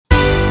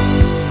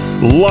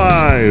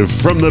Live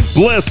from the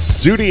Bliss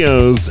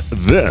Studios,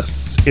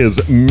 this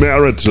is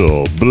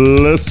Marital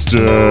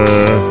Blister.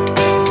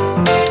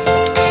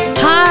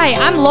 Hi,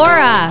 I'm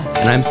Laura.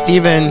 And I'm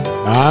Steven.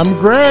 I'm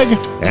Greg.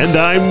 And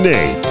I'm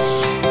Nate.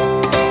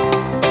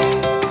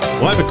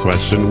 Well, I have a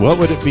question. What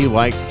would it be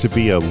like to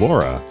be a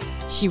Laura?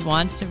 She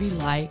wants to be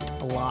liked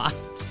a lot.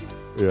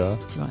 Yeah.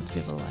 She wants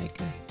people to like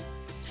her.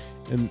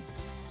 And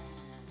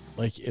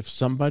like if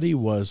somebody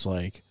was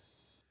like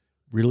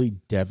really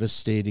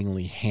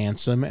devastatingly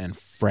handsome and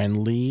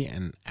friendly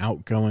and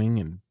outgoing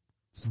and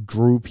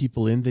drew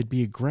people in, they'd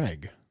be a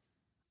Greg.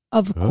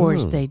 Of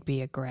course they'd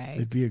be a Greg.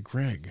 They'd be a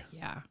Greg.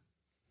 Yeah.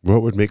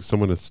 What would make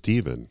someone a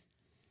Steven?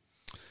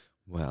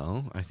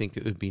 Well, I think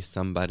it would be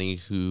somebody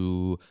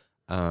who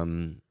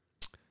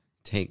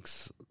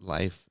takes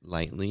life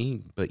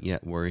lightly, but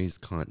yet worries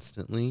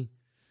constantly,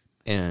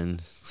 and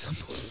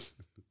someone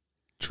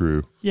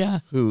True. Yeah.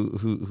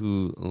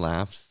 who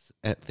laughs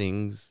at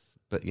things,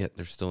 but yet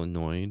they're still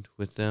annoyed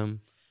with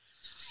them.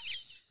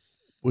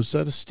 Was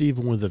that a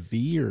Steven with a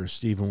V or a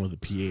Steven with a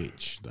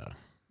PH though?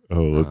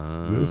 Oh,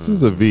 this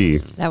is a V.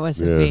 That was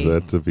a V. Yeah,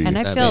 that's a V. And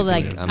I That feel makes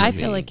like me- I'm a I V.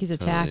 feel like he's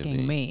Totally a attacking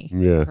V. me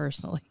Yeah.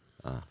 personally.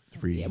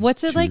 3.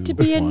 What's it like to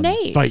 2, be a 1,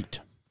 Nate? Fight.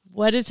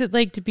 What is it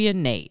like to be a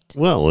Nate?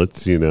 Well,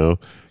 it's,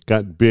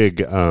 got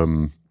big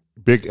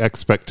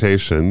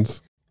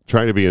expectations.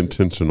 Try to be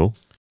intentional.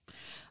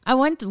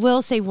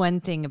 Will say one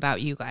thing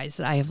about you guys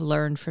that I have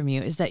learned from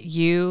you is that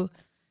you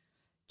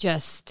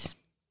just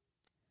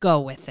go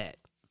with it.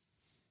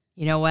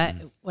 You know what?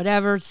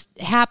 Whatever's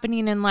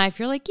happening in life,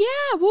 you're like,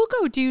 yeah, we'll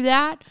go do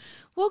that.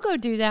 We'll go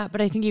do that.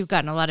 But I think you've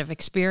gotten a lot of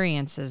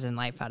experiences in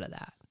life out of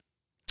that.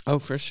 Oh,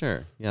 for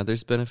sure. Yeah,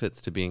 there's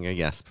benefits to being a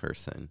yes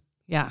person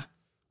Yeah.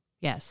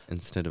 Yes.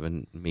 instead of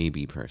a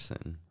maybe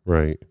person.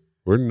 Right.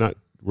 We're not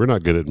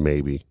good at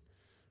maybe.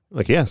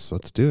 Like, yes,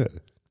 let's do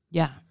it.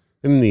 Yeah.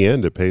 And in the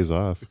end, it pays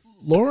off.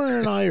 Laura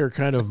and I are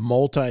kind of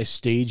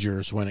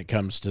multi-stagers when it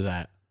comes to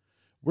that.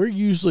 We're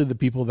usually the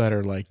people that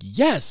are like,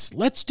 yes,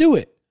 let's do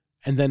it.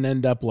 And then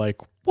end up like,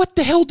 what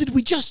the hell did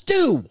we just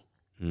do?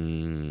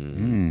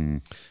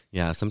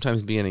 Yeah,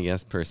 sometimes being a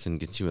yes person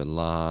gets you a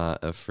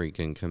lot of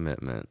freaking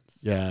commitments.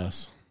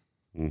 Yes.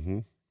 Mm-hmm.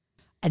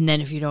 And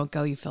then if you don't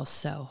go, you feel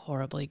so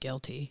horribly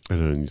guilty.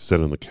 And then you sit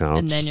on the couch.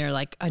 And then you're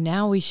like, oh,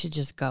 now we should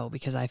just go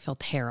because I feel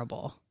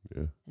terrible. Yeah.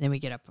 And then we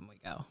get up and we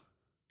go.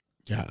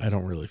 Yeah, I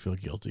don't really feel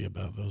guilty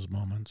about those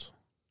moments.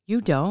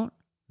 You don't?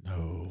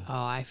 No.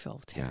 Oh, I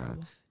feel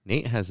terrible.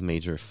 Nate has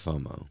major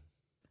FOMO.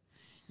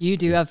 You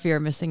do have fear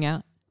of missing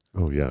out?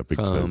 Oh, yeah, big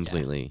time.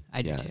 Completely. Yeah,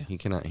 I do too. He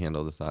cannot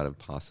handle the thought of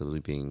possibly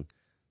being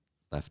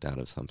left out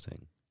of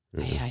something.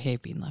 I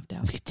hate being left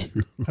out.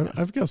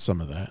 I've got some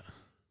of that.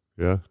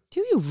 Yeah. Do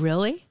you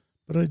really?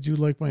 But I do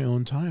like my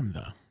own time,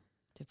 though.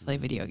 To play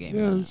video games?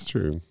 Yeah, that's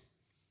true.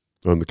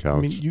 On the couch. I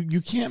mean,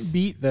 you can't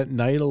beat that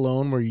night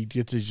alone where you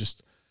get to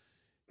just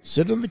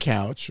sit on the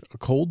couch, a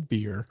cold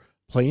beer,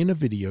 playing a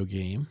video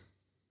game.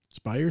 It's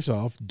by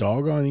yourself,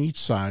 dog on each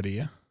side of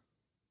you.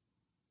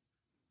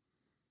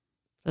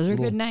 Those are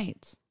Little- good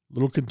nights.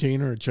 Little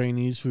container of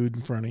Chinese food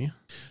in front of you.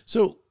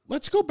 So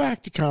let's go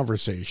back to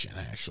conversation,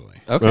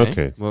 actually.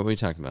 Okay. What were we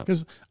talking about?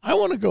 Because I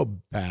want to go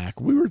back.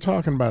 We were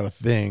talking about a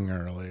thing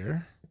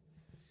earlier.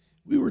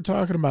 We were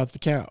talking about the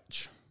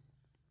couch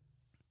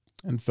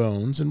and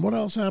phones. And what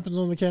else happens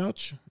on the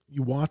couch?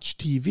 You watch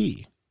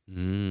TV.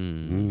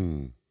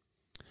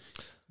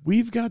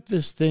 We've got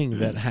this thing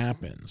that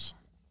happens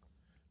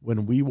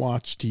when we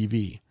watch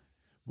TV.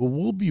 Well,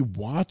 we'll be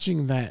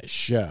watching that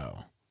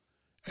show,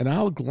 and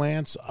I'll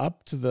glance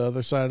up to the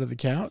other side of the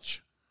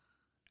couch,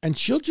 and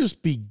she'll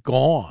just be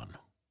gone.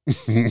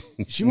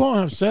 She won't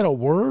have said a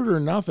word or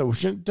nothing.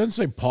 She doesn't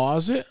say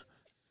pause it.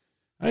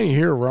 I can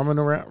hear her rummaging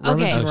around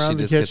Okay. Oh, around she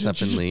the just gets kitchen. up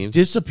She and just leaves?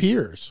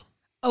 disappears.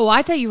 Oh,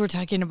 I thought you were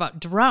talking about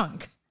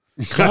drunk.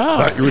 I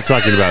thought you were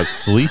talking about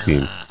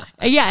sleeping.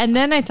 Yeah, and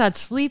then I thought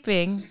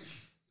sleeping.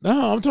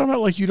 No, I'm talking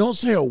about like you don't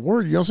say a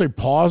word. You don't say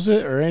pause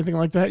it or anything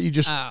like that. You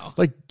just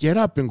like get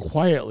up and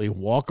quietly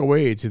walk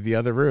away to the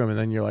other room. And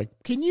then you're like,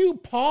 can you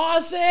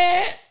pause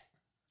it?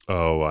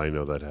 Oh, I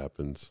know that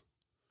happens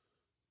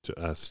to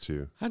us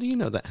too. How do you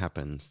know that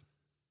happens?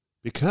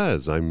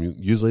 Because I'm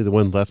usually the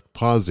one left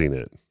pausing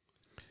it.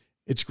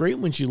 It's great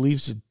when she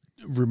leaves the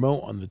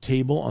remote on the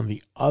table on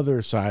the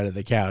other side of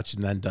the couch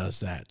and then does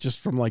that just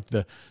from like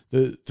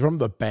from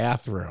the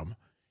bathroom.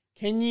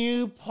 Can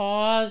you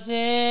pause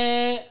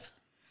it?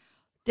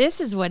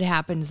 This is what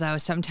happens, though,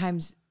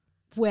 sometimes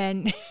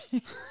when...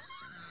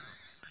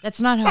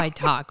 That's not how I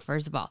talk,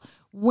 first of all.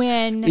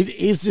 When... It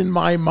is in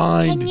my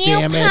mind,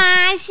 damn it.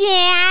 Pause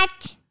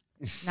it?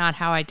 Not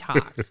how I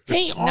talk.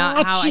 Hey,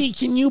 not how Archie,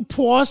 can you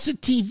pause the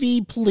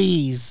TV,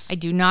 please? I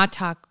do not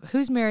talk...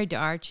 Who's married to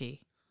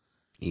Archie?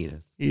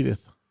 Edith.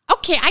 Edith.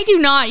 Okay, I do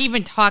not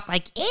even talk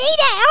like Edith.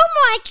 Oh,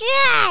 my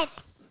God.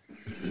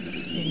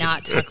 I do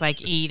not talk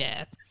like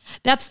Edith.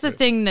 That's the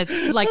thing that,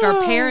 like,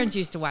 our parents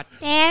used to watch.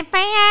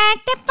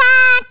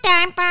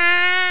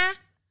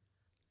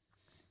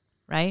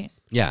 Right?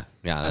 Yeah,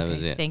 that Okay,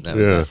 was it. thank That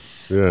you. was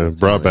Yeah. it. Yeah.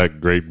 Brought back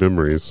great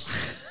memories.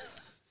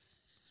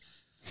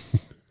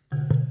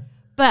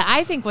 But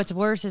I think what's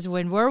worse is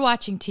when we're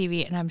watching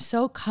TV and I'm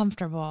so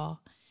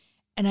comfortable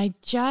and I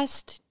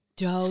just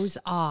doze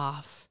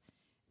off.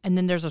 And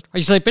then there's a, are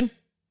you sleeping?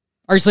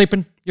 Are you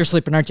sleeping? You're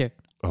sleeping, aren't you?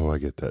 Oh, I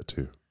get that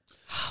too.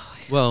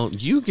 Well,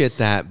 you get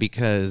that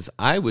because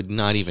I would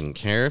not even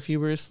care if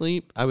you were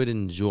asleep. I would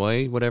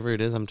enjoy whatever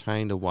it is I'm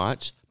trying to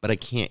watch, but I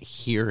can't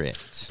hear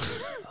it.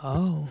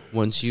 Oh.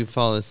 Once you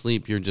fall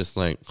asleep, you're just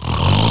like,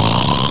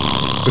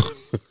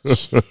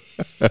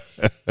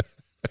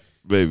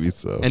 Maybe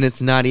so. and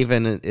it's not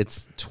even,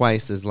 it's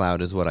twice as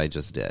loud as what I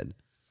just did.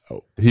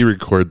 He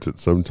records it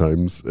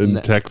sometimes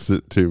and texts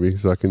it to me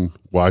so I can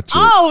watch it.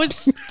 Oh,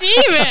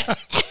 Steven.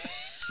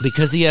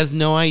 Because he has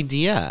no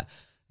idea,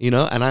 and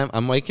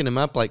I'm waking him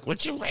up like,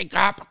 would you wake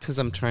up? Because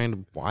I'm trying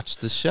to watch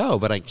the show,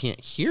 but I can't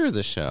hear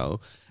the show.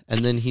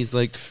 And then he's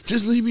like,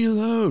 just leave me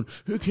alone.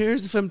 Who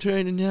cares if I'm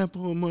trying to nap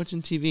while I'm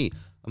watching TV?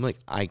 I'm like,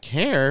 I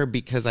care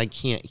because I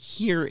can't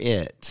hear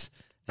it.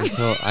 And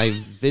so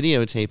I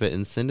videotape it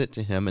and send it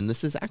to him. And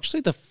this is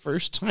actually the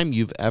first time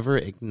you've ever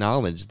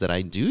acknowledged that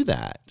I do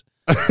that.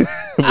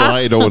 Well,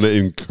 I don't want to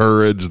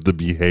encourage the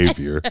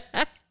behavior.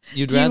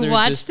 You'd Do rather you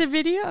watch just, the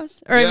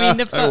videos? Or I mean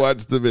the I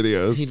watch the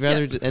videos. he'd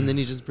rather, and then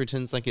he just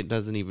pretends like it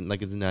doesn't even,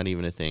 like it's not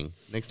even a thing.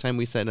 Next time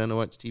we sit down to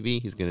watch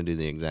TV, he's going to do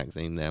the exact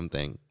same damn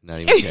thing. Not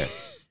even care.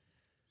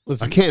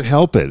 I can't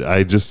help it.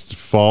 I just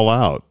fall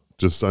out.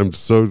 I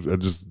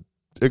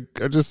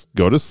just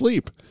go to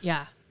sleep.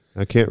 Yeah.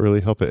 I can't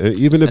really help it. And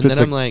even if And it's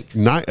then I'm like,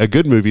 not a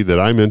good movie that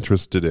I'm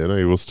interested in,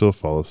 I will still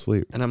fall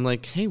asleep. and I'm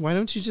like, hey, why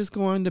don't you just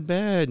go on to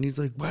bed? And he's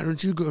like, why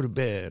don't you go to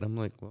bed? I'm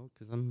like, well,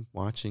 because I'm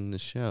watching the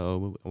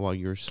show while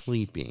you're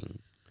sleeping.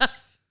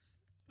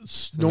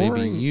 So maybe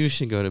Snoring. you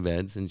should go to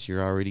bed since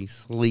you're already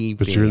sleeping.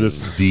 But you're in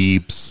this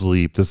deep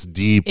sleep, this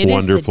deep, It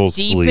wonderful is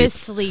the sleep. deepest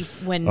sleep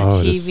when the Oh,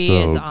 TV it is so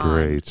is on.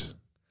 great.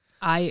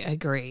 I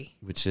agree.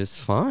 Which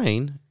is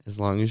fine as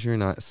long as you're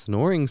not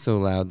snoring so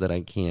loud that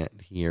I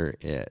can't hear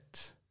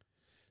it.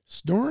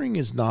 Snoring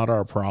is not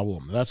our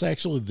problem. That's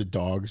actually the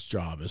dog's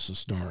job, is the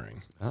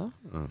snoring. Oh.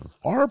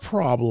 Our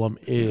problem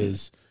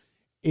is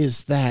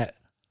that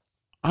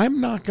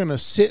I'm not going to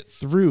sit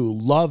through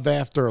Love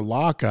After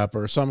Lockup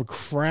or some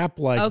crap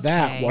like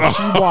that Okay. while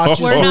she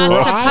watches We're not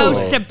Rhode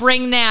supposed to Island.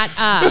 bring that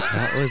up.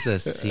 That was a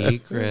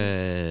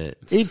secret.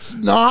 It's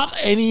not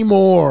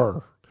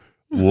anymore.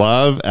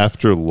 Love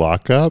After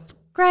Lockup?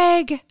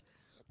 Greg,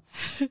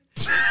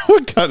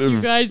 What kind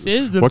of guys,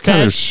 is the What best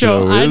kind of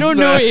show I is don't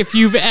know that? if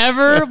you've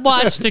ever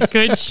watched a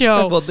good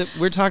show. Well,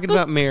 we're talking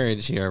about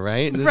marriage here,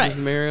 right? This Right. is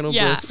marital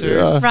Yeah. bliss. Or-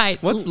 Yeah.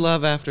 Right. What's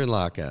love after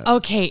lockup?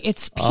 Okay,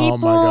 it's Oh,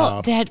 my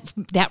people God.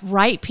 that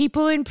write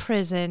people in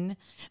prison.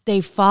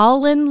 They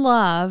fall in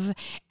love,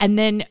 and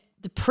then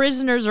the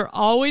prisoners are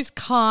always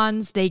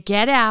cons. They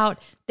get out,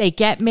 they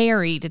get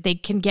married. They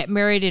can get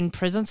married in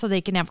prison, so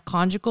they can have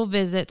conjugal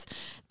visits.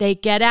 They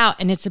get out,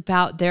 and it's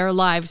about their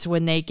lives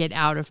when they get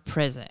out of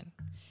prison.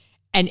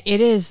 And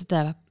it is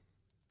the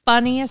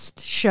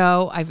funniest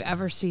show I've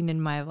ever seen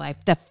in my life.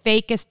 The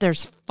fakest.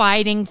 There's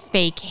fighting,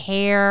 fake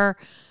hair,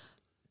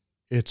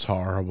 It's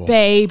horrible.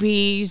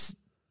 babies.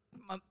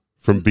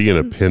 from being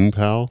a pen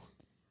pal?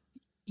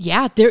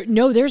 Yeah, there's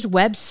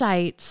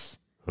websites.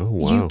 Oh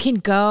wow. You can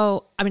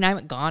go. I mean, I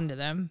haven't gone to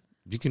them.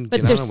 You can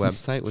But get on a there's-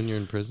 website when you're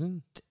in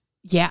prison?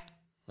 Yeah,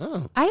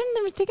 Oh. I didn't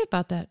even think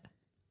about that.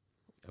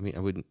 I mean, I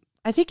wouldn't.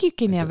 I think you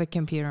can have a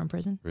computer in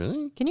prison.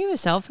 Really? Can you have a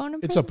cell phone in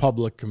It's a prison?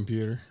 public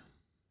computer.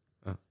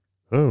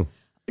 Oh.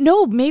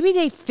 No, maybe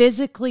they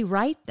physically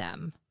write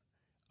them.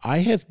 I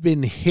have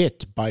been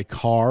hit by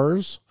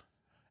cars,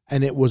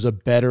 and it was a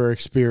better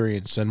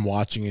experience than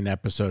watching an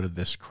episode of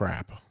this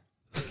crap.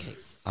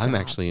 I'm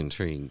actually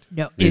intrigued.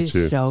 No, Me it's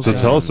too. so So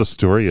good. tell us a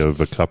story of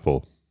a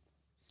couple.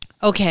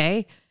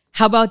 Okay,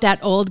 how about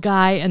that old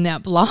guy and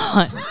that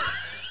blonde?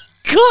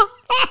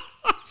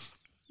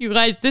 You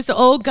guys, this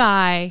old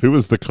guy. Who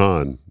was the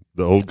con?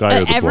 The old guy or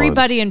the blonde?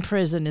 Everybody in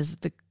prison is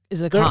the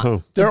con.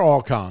 Oh. They're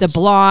all cons. The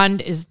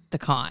blonde is the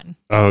con.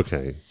 Oh,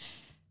 okay.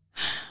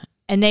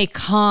 And they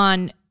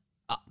con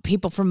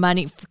people for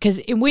money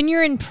because when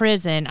you're in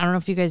prison, I don't know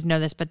if you guys know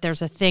this, but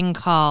there's a thing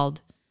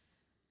called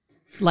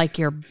like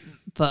your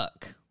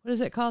book. What is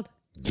it called?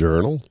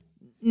 Journal?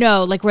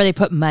 No, like where they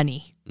put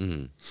money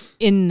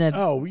in the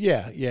Oh,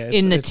 yeah, yeah.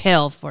 in the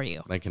till for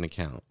you, Like an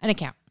account. an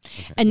account,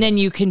 and then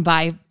you can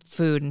buy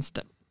food and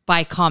stuff.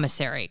 Buy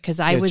commissary because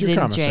I Yeah, it's was your in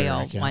commissary jail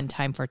account. one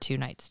time for 2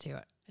 nights too,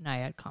 and I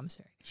had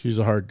commissary. She's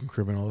a hardened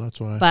criminal. That's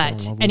why. I fell in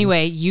But love with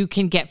anyway, you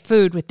can get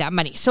food with that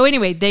money. So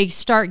anyway, they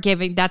start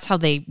giving. That's how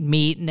they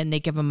meet, and then they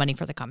give them money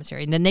for the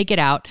commissary, and then they get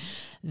out.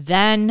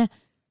 Then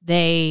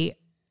they,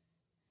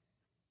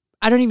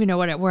 I don't even know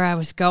where I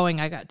was going.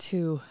 I got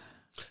too.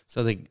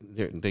 So they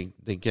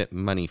get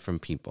money from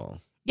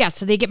people. Yeah,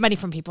 so they get money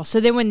from people. So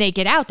then when they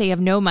get out, they have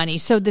no money.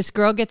 So this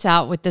girl gets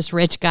out with this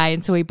rich guy,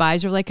 and so he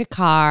buys her like a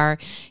car.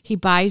 He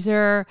buys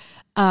her.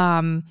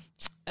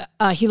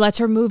 He lets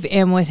her move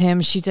in with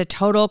him. She's a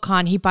total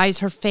con. He buys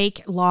her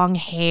fake long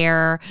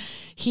hair.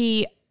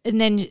 And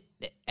then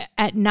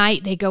at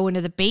night they go into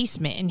the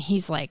basement, and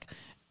he's like,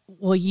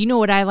 "Well, you know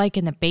what I like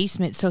in the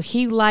basement." So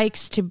he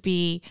likes to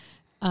be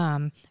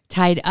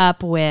tied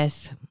up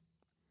with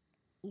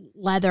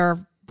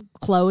leather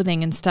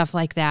clothing and stuff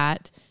like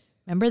that.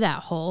 Remember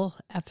that whole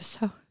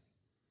episode?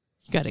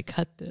 You got to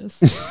cut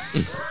this.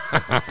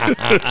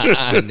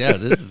 No,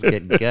 this is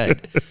getting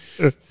good.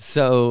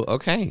 So,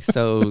 okay.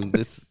 So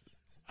this,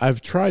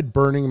 I've tried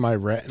burning my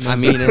retinas. I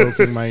mean, and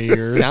poking my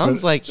ears.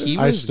 sounds but like he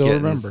was I still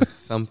getting remember.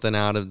 something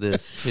out of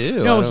this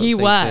too. No, I don't he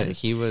think was. that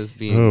he was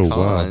being wow.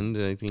 conned.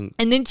 I think.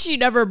 And then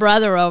she'd have her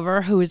brother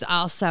over, who was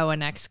also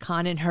an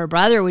ex-con, and her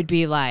brother would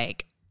be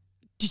like,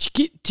 Did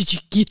you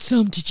get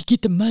some? Did you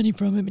get the money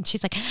from him? And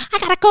she's like, I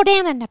gotta go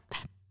down in the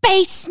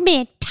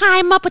basement, tie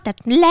him up with the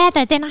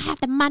leather, then I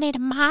have the money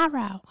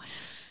tomorrow.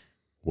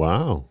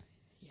 Wow.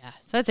 Yeah,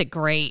 so that's a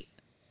great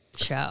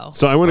show.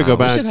 So I want to go We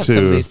back should have some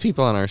of to. these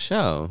people on our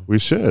show. We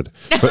should.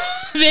 But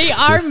They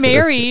are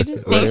married.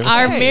 They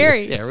are Hey,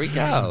 married. There we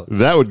go.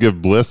 that would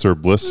give bliss or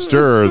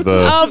blister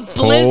the Oh,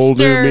 whole new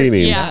blister.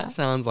 meaning. Yeah. That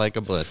sounds like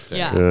a blister.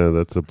 Yeah. Yeah,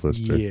 that's a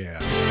blister. Yeah.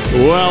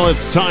 Well,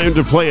 it's time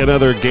to play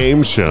another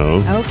game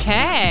show.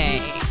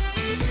 Okay.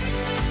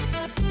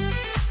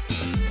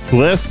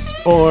 Bliss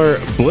or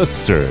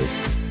blister.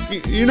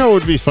 You know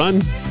what would be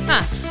fun?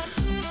 Huh.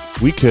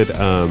 We could,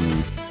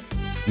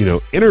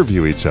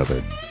 interview each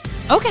other.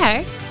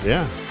 Okay.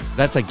 Yeah.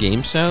 That's a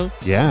game show?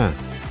 Yeah.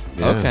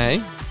 Yeah. Okay.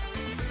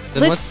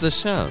 Then Let's- what's the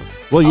show?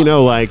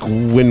 Well, like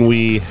when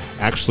we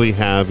actually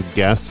have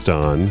guests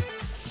on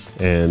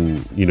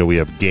and, we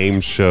have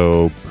game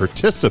show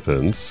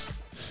participants,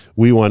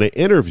 we want to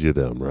interview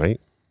them, right?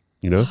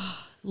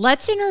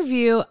 Let's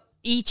interview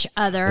each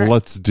other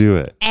Let's do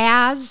it.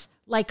 as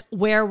like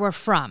where we're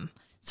from.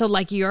 So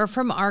like you're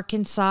from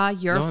Arkansas,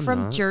 you're No, I'm from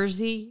not.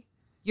 Jersey,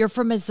 you're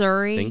from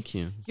Missouri. Thank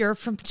you. You're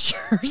from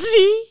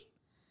Jersey,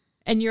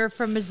 and you're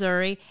from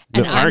Missouri,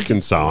 and No,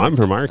 Arkansas. I'm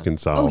from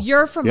Arkansas. Oh,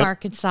 you're from Yep.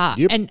 Arkansas,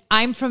 Yep. and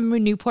I'm from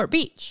Newport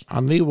Beach. I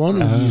need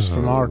one of these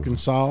from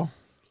Arkansas.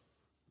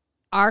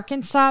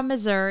 Arkansas,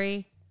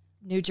 Missouri,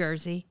 New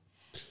Jersey,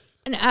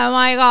 and oh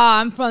my God,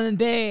 I'm from the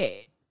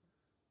Bay.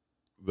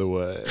 The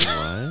way.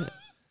 What?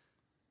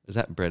 Is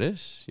that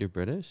British? You're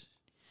British?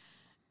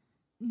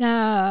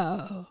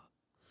 No,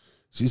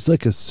 She's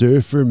like a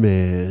surfer,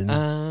 man.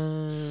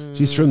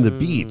 She's from the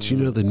beach,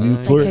 the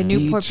Newport like a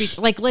Newport Beach. Beach.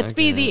 Like, let's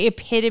be Okay. the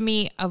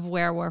epitome of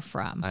where we're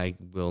from. I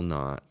will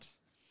not.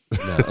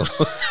 No.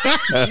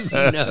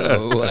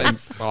 No, I'm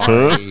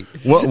sorry.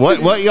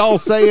 What y'all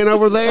saying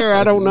over there?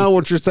 I don't know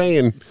what you're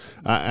saying.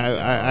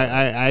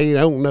 I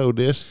don't know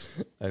this.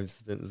 I've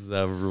spent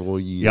several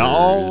years.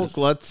 Y'all,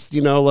 let's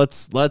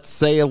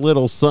say a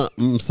little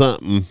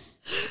something.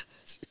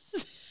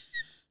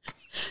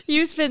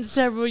 You spent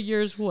several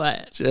years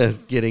what?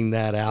 Just getting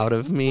that out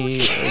of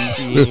me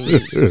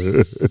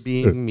and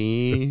being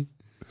me.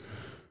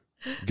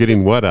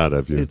 Getting what out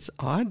of you? It's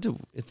odd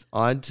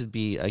to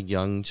be a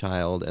young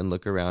child and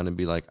look around and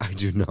be like, I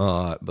do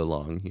not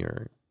belong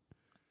here.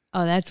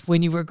 Oh, that's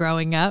when you were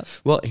growing up?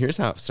 Well, here's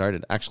how it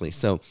started, actually.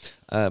 So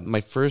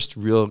my first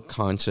real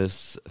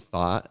conscious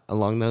thought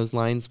along those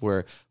lines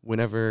were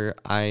whenever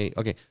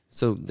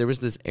so there was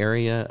this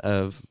area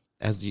of,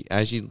 as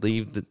you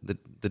leave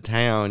the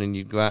town and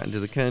you go out into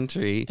the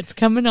country, It's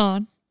coming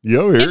on.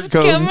 Yo, here It's it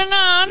comes. coming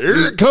on.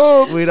 Here it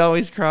comes. we'd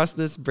always cross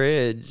this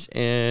bridge,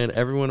 and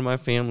everyone in my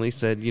family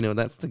said,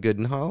 that's the Good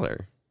and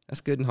Holler. That's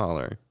Good and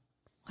Holler.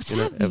 What's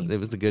that mean? It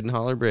was the Good and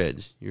Holler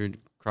Bridge. You're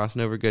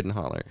crossing over Good and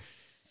Holler.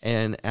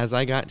 And as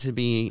I got to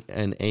be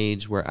an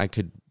age where I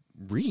could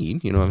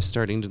read, I was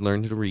starting to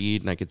learn to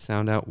read and I could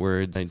sound out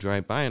words. I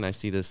drive by and I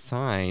see this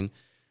sign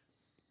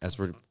as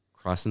we're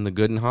crossing the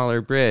Good and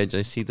Holler Bridge.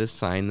 I see this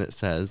sign that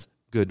says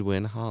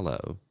Goodwin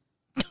Hollow.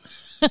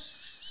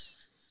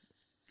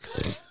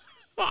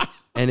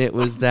 And it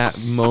was that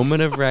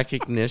moment of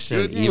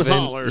recognition,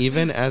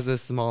 even as a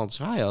small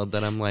child,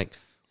 that I'm like,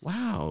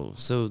 wow,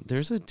 so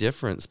there's a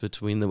difference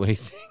between the way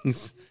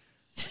things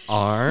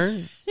are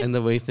and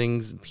the way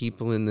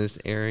people in this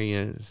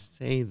area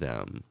say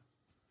them.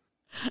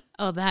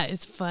 Oh, that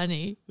is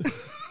funny.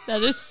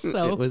 That is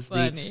so It was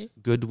funny.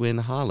 the Goodwin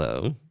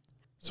Hollow.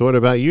 So what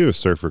about you,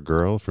 surfer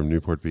girl from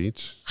Newport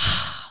Beach?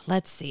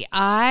 Let's see.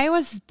 I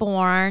was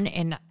born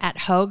at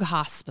Hoag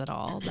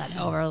Hospital that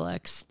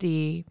overlooks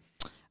the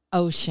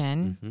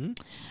ocean.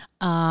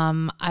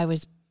 Mm-hmm.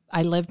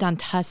 I lived on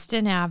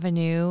Tustin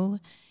Avenue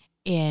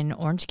in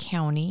Orange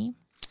County.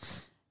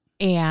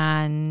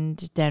 And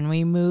then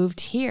we moved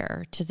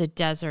here to the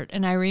desert.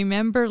 And I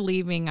remember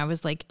leaving, I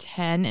was like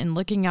 10 and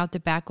looking out the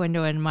back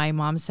window, and my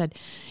mom said,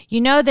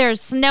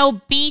 there's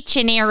no beach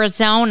in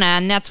Arizona,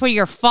 and that's where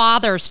your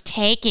father's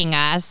taking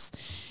us.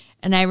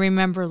 And I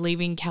remember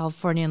leaving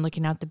California and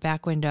looking out the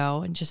back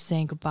window and just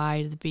saying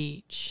goodbye to the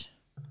beach.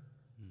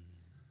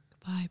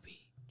 Goodbye,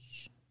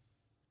 beach.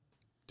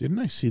 Didn't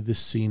I see this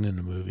scene in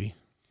a movie?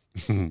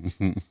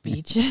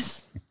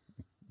 Beaches?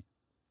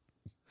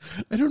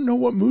 I don't know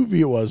what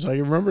movie it was. I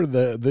remember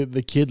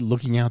the kid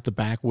looking out the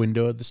back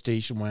window at the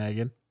station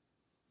wagon.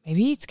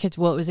 Maybe it's because, it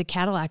was a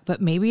Cadillac,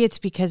 but maybe it's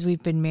because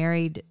we've been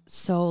married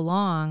so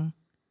long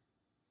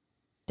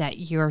that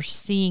you're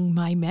seeing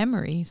my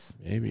memories.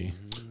 Maybe.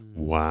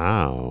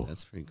 Wow.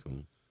 That's pretty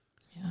cool.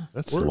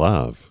 That's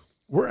love.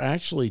 We're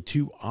actually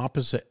two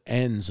opposite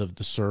ends of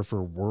the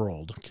surfer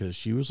world because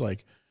she was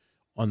like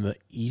on the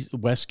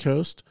West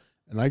Coast,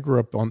 and I grew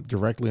up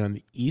directly on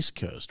the East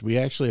Coast. We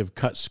actually have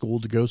cut school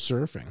to go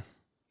surfing.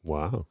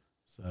 Wow.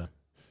 So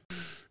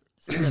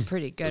This is a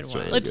pretty good one.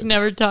 really Let's good.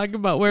 never talk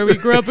about where we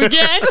grew up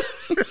again.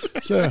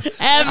 So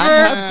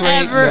ever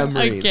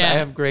memories. again. I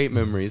have great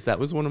memories. That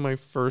was one of my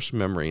first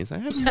memories. I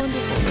have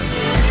wonderful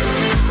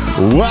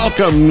memories.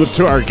 Welcome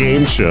to our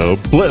game show,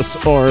 Bliss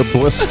or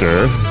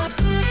Blister.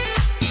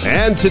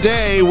 And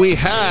today we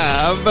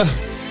have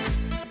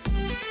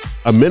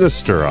a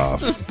minister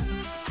off.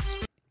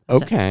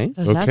 Okay.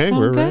 Does that Okay, sound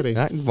we're good?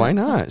 ready. Why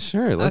not?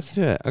 Sure. Let's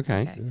do it.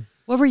 Okay.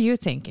 What were you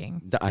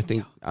thinking? I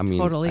think, I mean,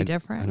 Totally I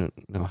different.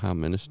 don't know how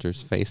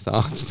ministers face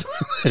off. So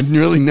I had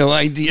really no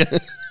idea.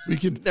 we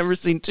could Never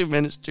seen two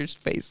ministers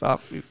face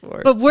off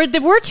before. But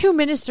we're two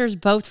ministers,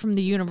 both from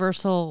the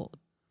Universal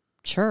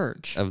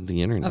Church Of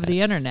the internet. of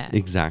the internet.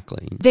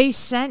 Exactly. They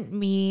sent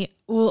me.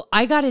 Well,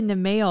 I got in the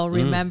mail.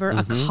 Remember,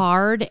 a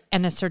card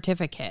and a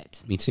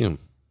certificate. Me too.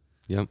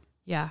 Yep.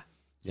 Yeah.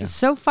 Yeah.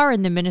 So far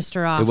in the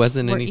minister off, It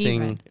wasn't we're anything.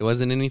 even. It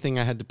wasn't anything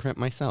I had to print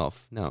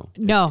myself. No.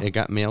 No. It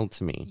got mailed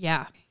to me.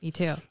 Yeah, me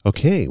too.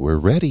 Okay, we're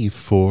ready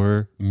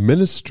for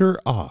minister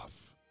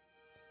off.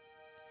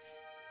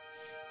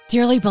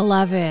 Dearly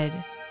beloved,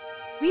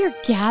 we are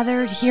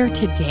gathered here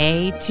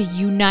today to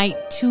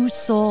unite two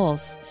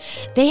souls.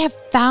 They have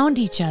found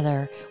each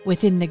other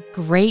within the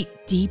great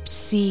deep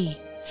sea,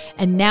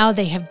 and now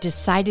they have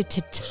decided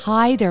to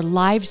tie their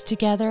lives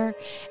together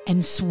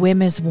and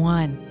swim as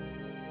one.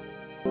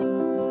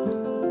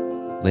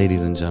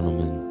 Ladies and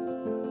gentlemen,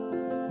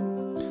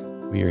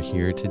 we are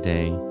here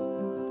today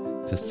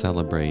to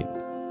celebrate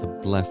the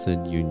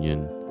blessed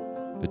union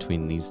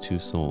between these two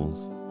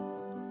souls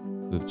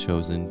who have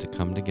chosen to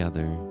come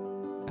together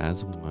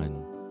as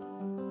one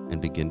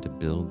and begin to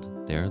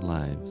build their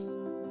lives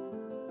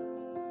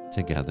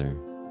together.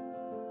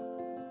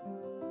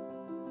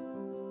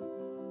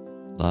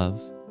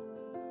 Love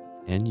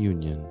and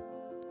union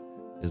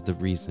is the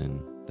reason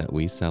that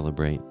we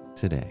celebrate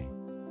today.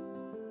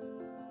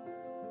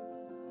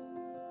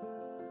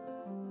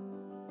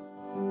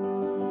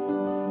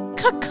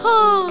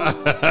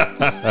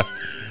 Caw-caw!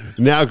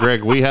 Now,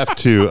 Greg, we have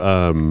to.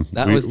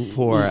 That we- was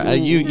poor.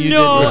 You did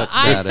No, much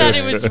I better. thought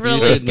it was You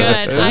really did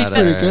much good. I better. thought-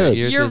 pretty good.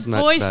 Yours Your was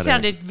much voice better.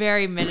 sounded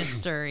very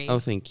ministery. Oh,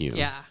 thank you.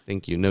 Yeah.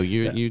 Thank you. No,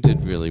 you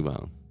did really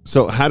well.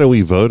 So, how do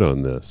we vote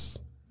on this?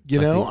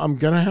 I'm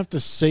gonna have to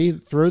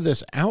throw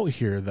this out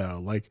here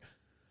though. Like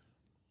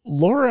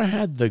Laura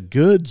had the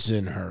goods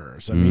in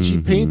hers. I mean, she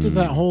painted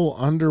that whole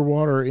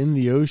underwater in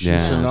the ocean Yeah,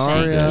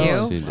 scenario.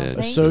 Thank you. She did.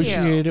 Thank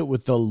Associate you. it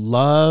with the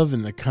love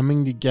and the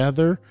coming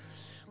together.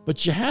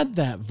 But you had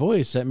that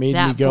voice that made me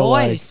That go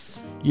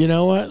voice. like, you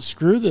know what?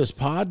 Screw this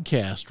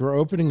podcast. We're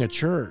opening a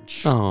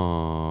church.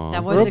 Oh.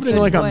 That We're was a opening good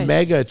like voice. a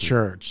mega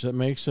church that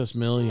makes us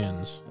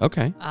millions.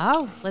 Okay.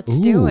 Oh, let's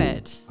do Ooh,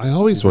 it. I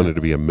always wanted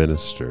to be a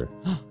minister,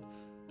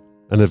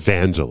 an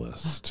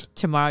evangelist.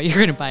 Tomorrow you're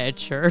going to buy a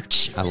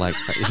church. I like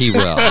that. He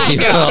will. He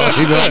will.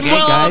 He'll be like, hey,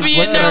 We'll all guys, be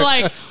look in there at our-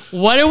 like,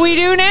 what do we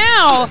do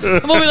now?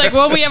 And we'll be like,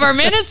 well, we have our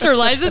minister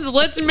license.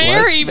 Let's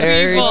marry Let's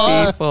marry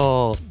people.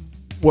 people.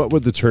 What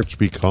would the church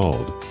be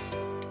called?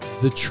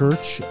 The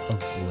Church of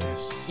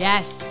Bliss.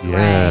 Yes, Greg.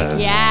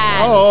 Yes.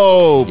 Yes.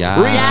 Oh, Yes.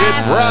 preach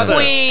Yes, it, brother.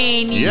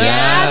 Queen. Yes.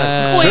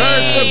 Yes, Queen.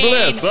 Church of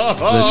Bliss. Oh, The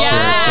Church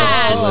of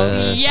Yes.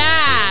 Bliss.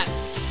 Yes.